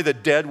eye, the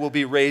dead will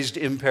be raised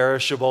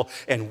imperishable,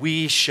 and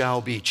we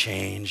shall be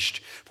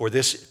changed. For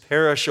this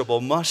perishable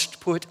must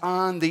put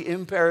on the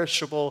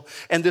imperishable,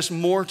 and this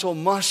mortal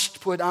must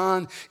put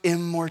on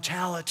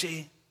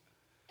immortality.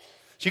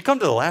 So you come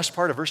to the last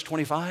part of verse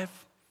 25.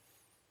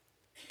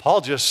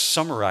 Paul just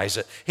summarized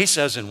it. He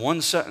says in one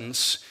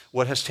sentence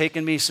what has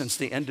taken me since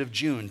the end of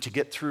June to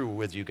get through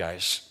with you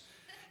guys.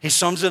 He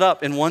sums it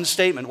up in one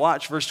statement.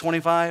 Watch, verse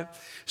 25.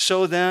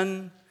 So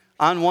then,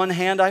 on one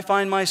hand, I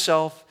find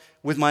myself,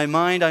 with my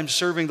mind, I'm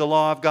serving the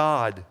law of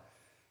God.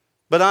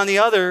 But on the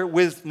other,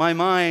 with my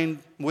mind,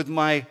 with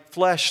my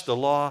flesh, the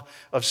law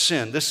of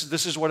sin.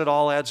 This is what it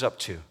all adds up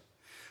to.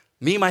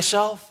 Me,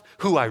 myself,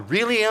 who I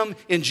really am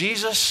in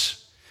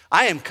Jesus,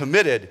 I am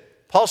committed.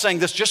 Paul's saying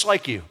this just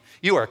like you.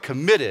 You are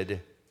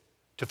committed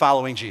to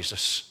following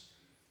Jesus.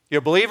 You're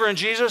a believer in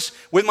Jesus?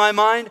 With my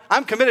mind,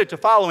 I'm committed to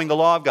following the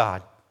law of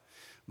God.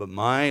 But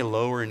my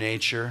lower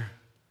nature,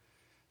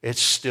 it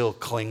still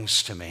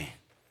clings to me.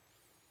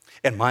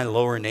 And my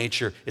lower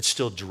nature, it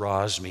still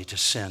draws me to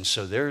sin.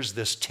 So there's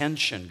this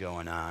tension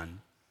going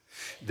on.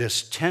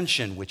 This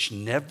tension which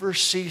never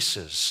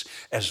ceases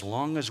as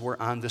long as we're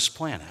on this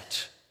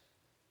planet.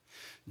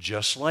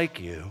 Just like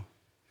you,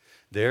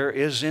 there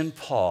is in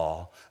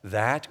Paul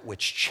that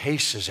which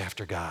chases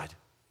after God.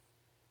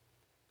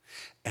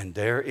 And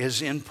there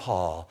is in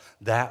Paul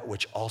that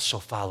which also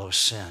follows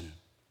sin.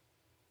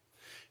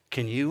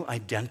 Can you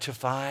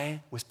identify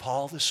with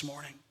Paul this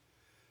morning?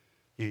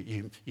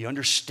 You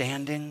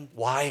understanding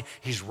why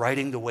he's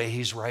writing the way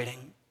he's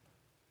writing?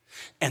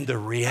 And the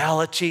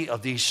reality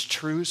of these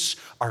truths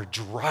are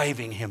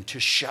driving him to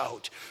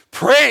shout,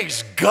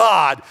 praise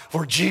God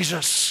for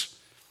Jesus.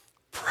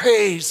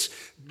 Praise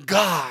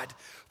God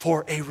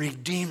for a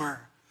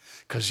Redeemer.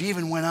 Because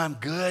even when I'm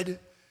good,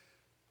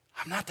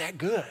 I'm not that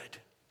good.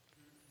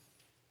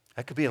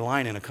 That could be a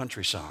line in a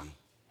country song,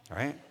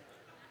 right?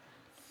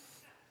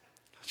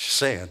 Just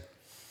saying.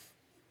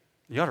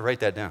 You ought to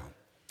write that down.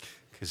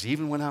 Because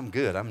even when I'm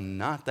good, I'm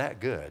not that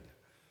good.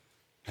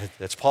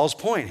 That's Paul's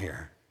point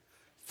here.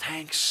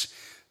 Thanks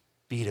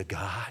be to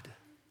God.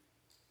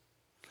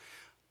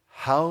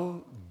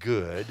 How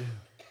good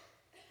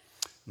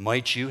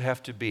might you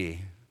have to be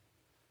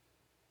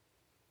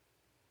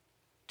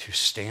to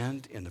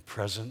stand in the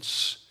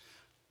presence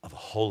of a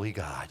holy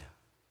God?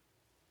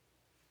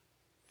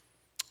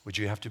 Would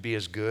you have to be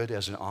as good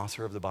as an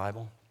author of the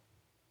Bible?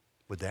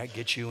 Would that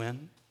get you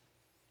in?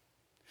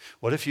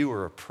 What if you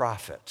were a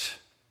prophet?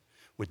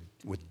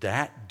 Would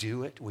that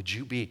do it? Would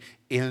you be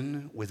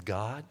in with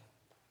God?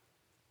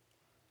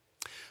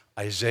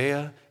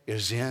 Isaiah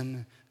is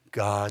in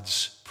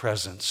God's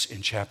presence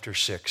in chapter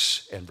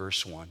 6 and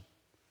verse 1.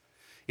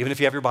 Even if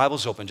you have your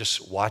Bibles open,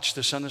 just watch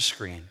this on the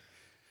screen.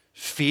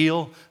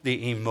 Feel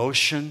the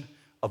emotion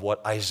of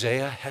what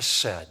Isaiah has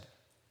said.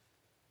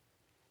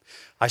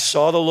 I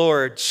saw the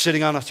Lord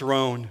sitting on a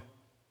throne,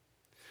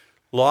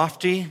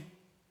 lofty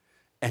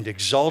and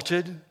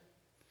exalted,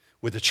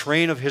 with the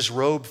train of his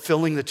robe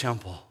filling the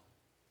temple.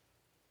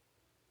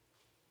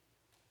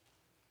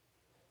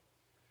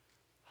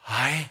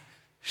 I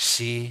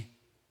see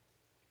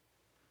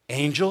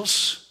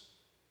angels,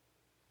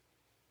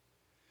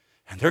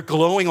 and they're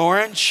glowing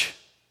orange.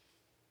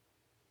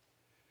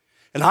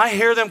 And I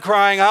hear them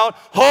crying out,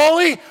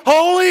 holy,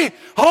 holy,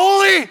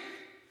 holy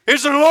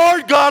is the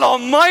Lord God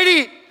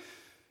Almighty.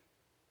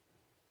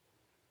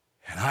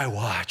 And I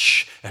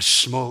watch as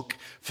smoke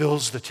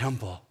fills the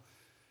temple,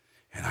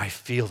 and I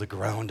feel the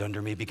ground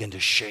under me begin to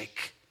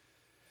shake.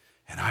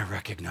 And I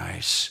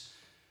recognize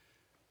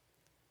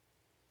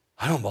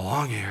I don't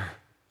belong here.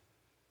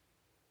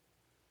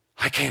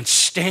 I can't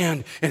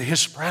stand in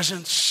his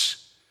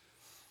presence.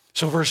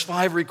 So verse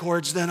 5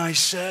 records, then I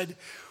said,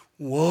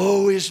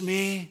 woe is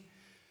me,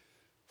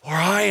 for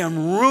I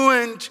am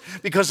ruined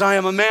because I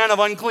am a man of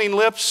unclean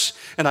lips,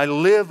 and I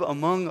live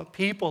among a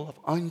people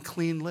of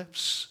unclean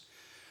lips.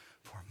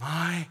 For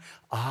my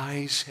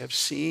eyes have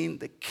seen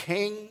the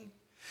King,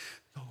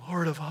 the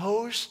Lord of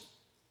hosts.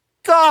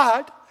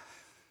 God,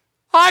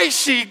 I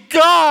see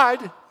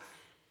God.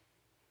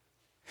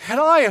 And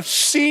I have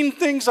seen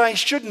things I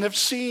shouldn't have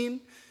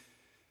seen.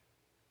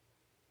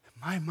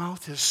 My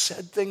mouth has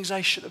said things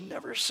I should have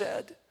never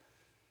said.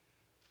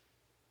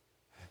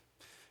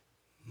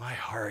 My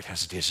heart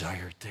has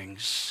desired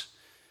things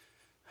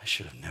I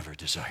should have never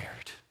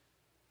desired.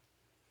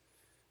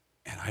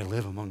 And I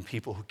live among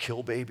people who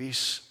kill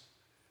babies.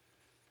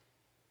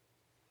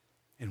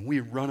 And we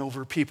run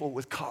over people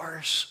with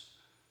cars.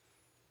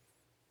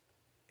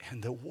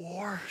 And the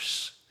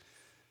wars,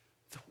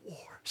 the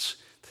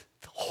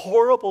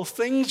horrible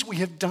things we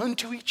have done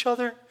to each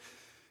other.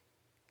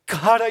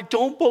 God, I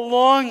don't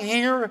belong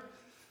here.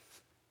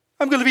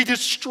 I'm going to be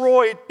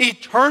destroyed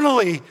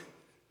eternally.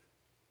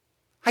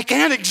 I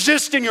can't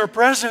exist in your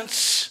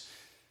presence.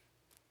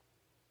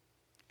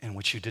 And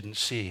what you didn't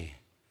see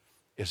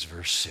is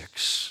verse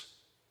 6.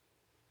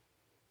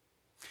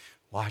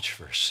 Watch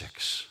verse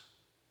 6.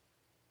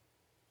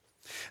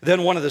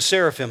 Then one of the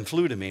seraphim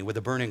flew to me with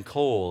a burning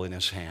coal in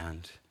his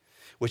hand,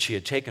 which he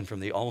had taken from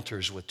the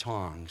altars with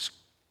tongs.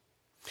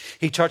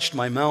 He touched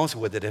my mouth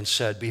with it and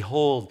said,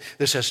 "Behold,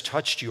 this has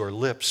touched your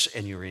lips,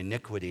 and your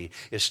iniquity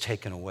is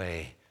taken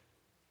away,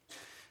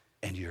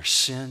 and your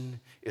sin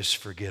is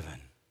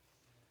forgiven."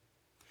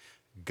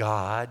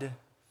 God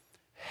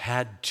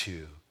had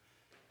to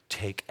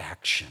take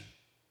action.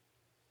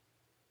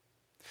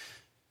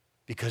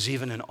 Because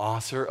even an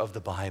author of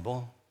the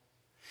Bible,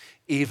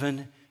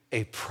 even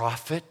a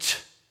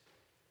prophet,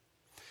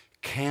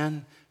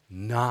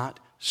 cannot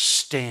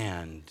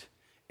stand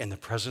in the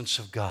presence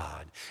of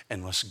God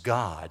unless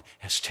God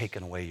has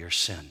taken away your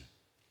sin.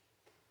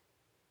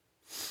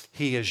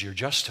 He is your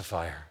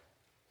justifier.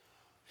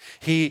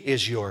 He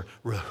is your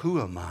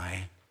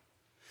Rehuamai.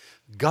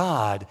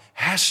 God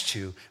has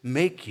to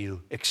make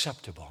you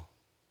acceptable.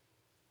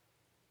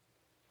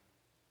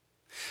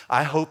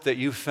 I hope that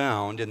you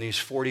found in these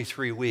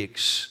 43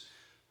 weeks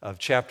of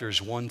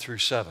chapters 1 through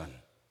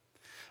 7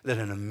 that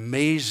an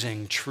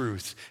amazing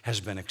truth has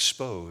been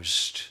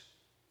exposed.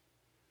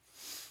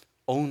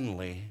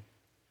 Only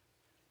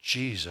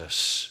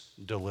Jesus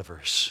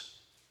delivers.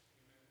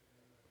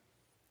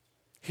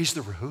 He's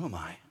the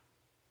Rehuamai.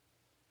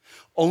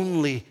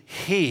 Only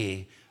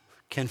He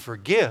can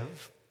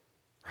forgive,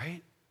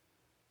 right,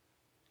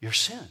 your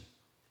sin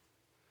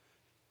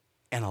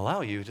and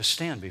allow you to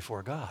stand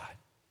before God.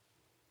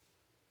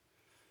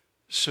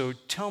 So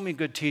tell me,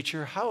 good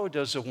teacher, how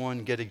does a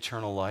one get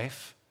eternal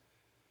life?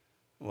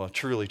 Well,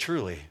 truly,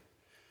 truly,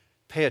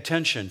 pay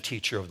attention,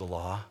 teacher of the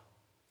law.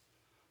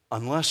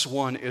 Unless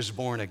one is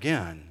born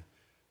again,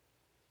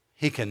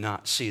 he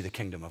cannot see the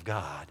kingdom of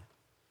God.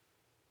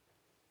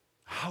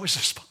 How is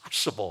this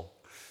possible?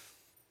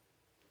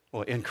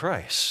 Well, in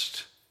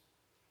Christ.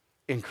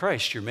 In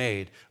Christ, you're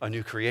made a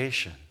new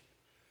creation.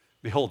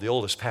 Behold, the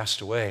old has passed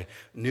away,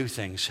 new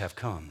things have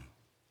come.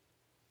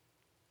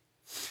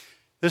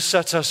 This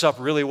sets us up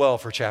really well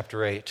for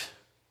chapter 8.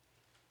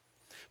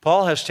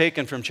 Paul has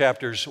taken from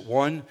chapters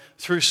 1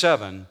 through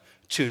 7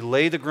 to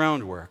lay the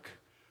groundwork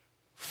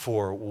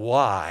for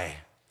why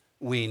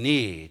we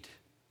need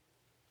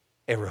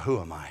a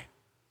Rehuamai.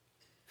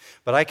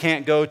 But I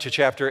can't go to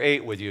chapter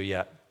 8 with you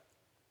yet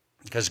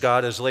because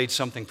God has laid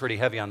something pretty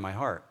heavy on my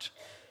heart.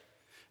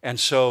 And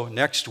so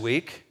next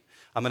week,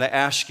 I'm going to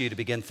ask you to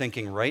begin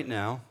thinking right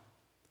now,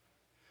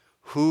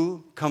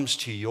 who comes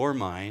to your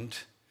mind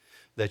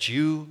that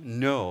you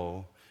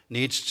know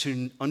needs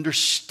to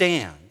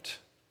understand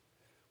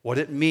what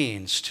it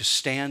means to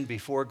stand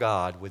before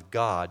God with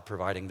God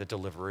providing the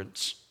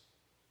deliverance?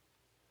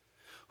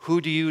 Who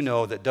do you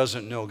know that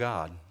doesn't know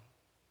God?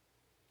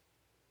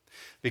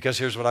 Because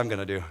here's what I'm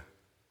going to do.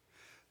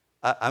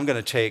 I'm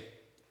going to take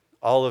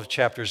all of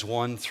chapters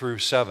 1 through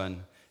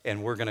 7,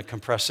 and we're going to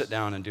compress it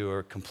down and do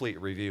a complete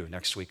review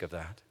next week of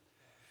that.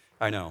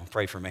 I know,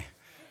 pray for me,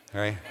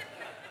 all right?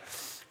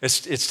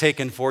 It's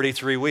taken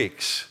 43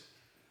 weeks.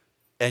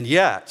 And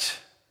yet,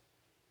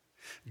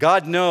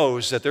 God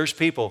knows that there's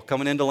people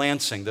coming into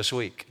Lansing this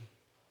week.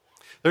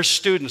 There's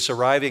students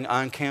arriving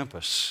on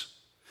campus.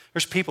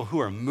 There's people who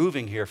are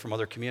moving here from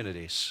other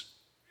communities.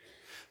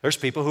 There's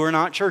people who are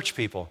not church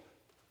people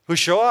who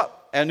show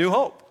up at New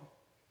Hope.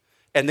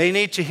 And they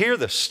need to hear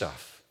this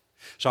stuff.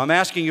 So I'm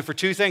asking you for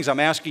two things. I'm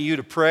asking you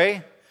to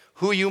pray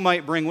who you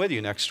might bring with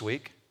you next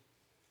week.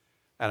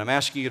 And I'm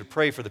asking you to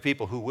pray for the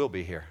people who will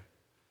be here.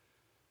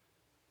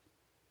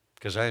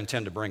 Because I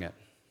intend to bring it.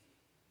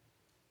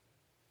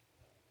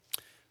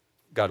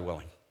 God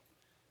willing.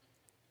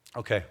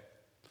 Okay.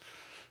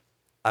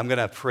 I'm going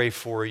to pray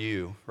for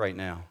you right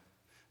now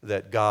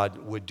that God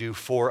would do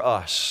for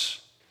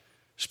us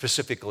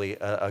specifically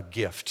a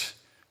gift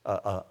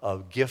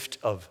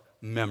of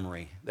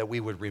memory, that we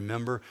would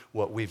remember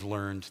what we've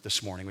learned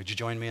this morning. Would you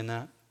join me in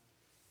that?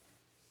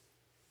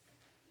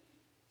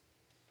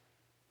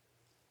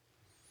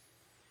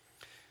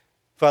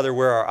 Father,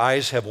 where our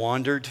eyes have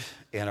wandered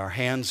and our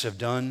hands have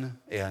done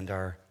and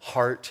our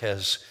heart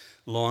has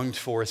longed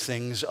for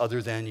things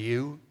other than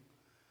you,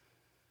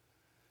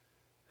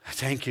 I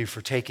thank you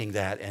for taking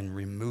that and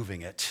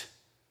removing it.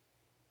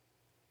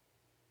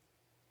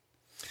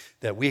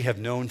 That we have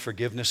known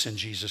forgiveness in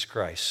Jesus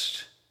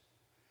Christ.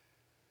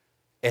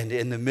 And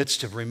in the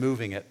midst of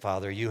removing it,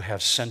 Father, you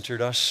have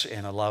centered us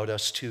and allowed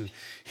us to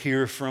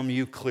hear from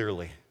you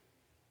clearly.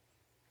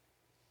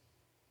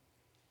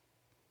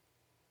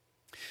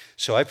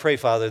 So I pray,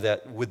 Father,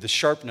 that with the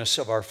sharpness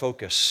of our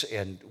focus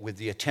and with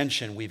the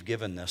attention we've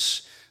given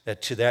this,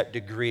 that to that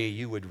degree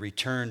you would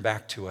return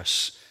back to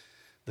us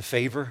the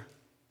favor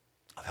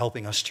of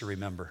helping us to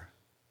remember.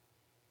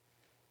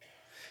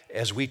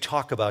 As we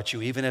talk about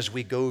you, even as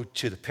we go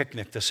to the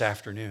picnic this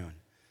afternoon,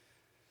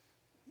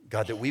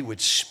 God, that we would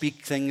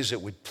speak things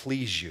that would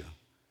please you.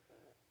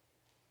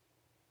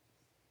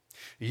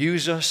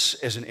 Use us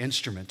as an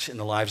instrument in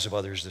the lives of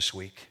others this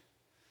week.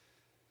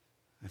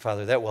 And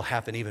Father, that will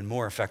happen even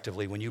more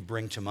effectively when you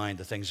bring to mind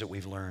the things that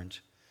we've learned.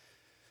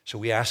 So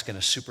we ask in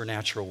a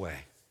supernatural way,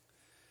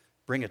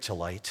 bring it to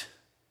light.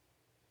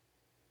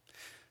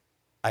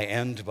 I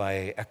end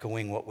by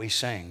echoing what we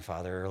sang,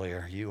 Father,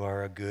 earlier. You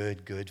are a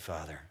good, good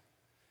Father,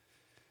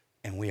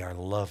 and we are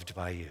loved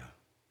by you.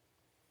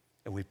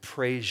 And we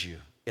praise you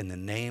in the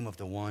name of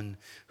the one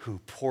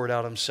who poured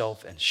out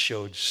himself and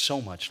showed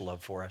so much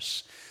love for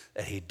us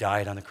that he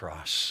died on the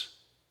cross.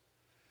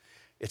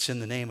 It's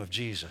in the name of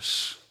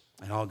Jesus.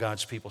 And all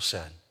God's people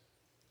said,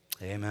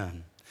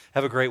 amen.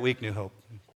 Have a great week, New Hope.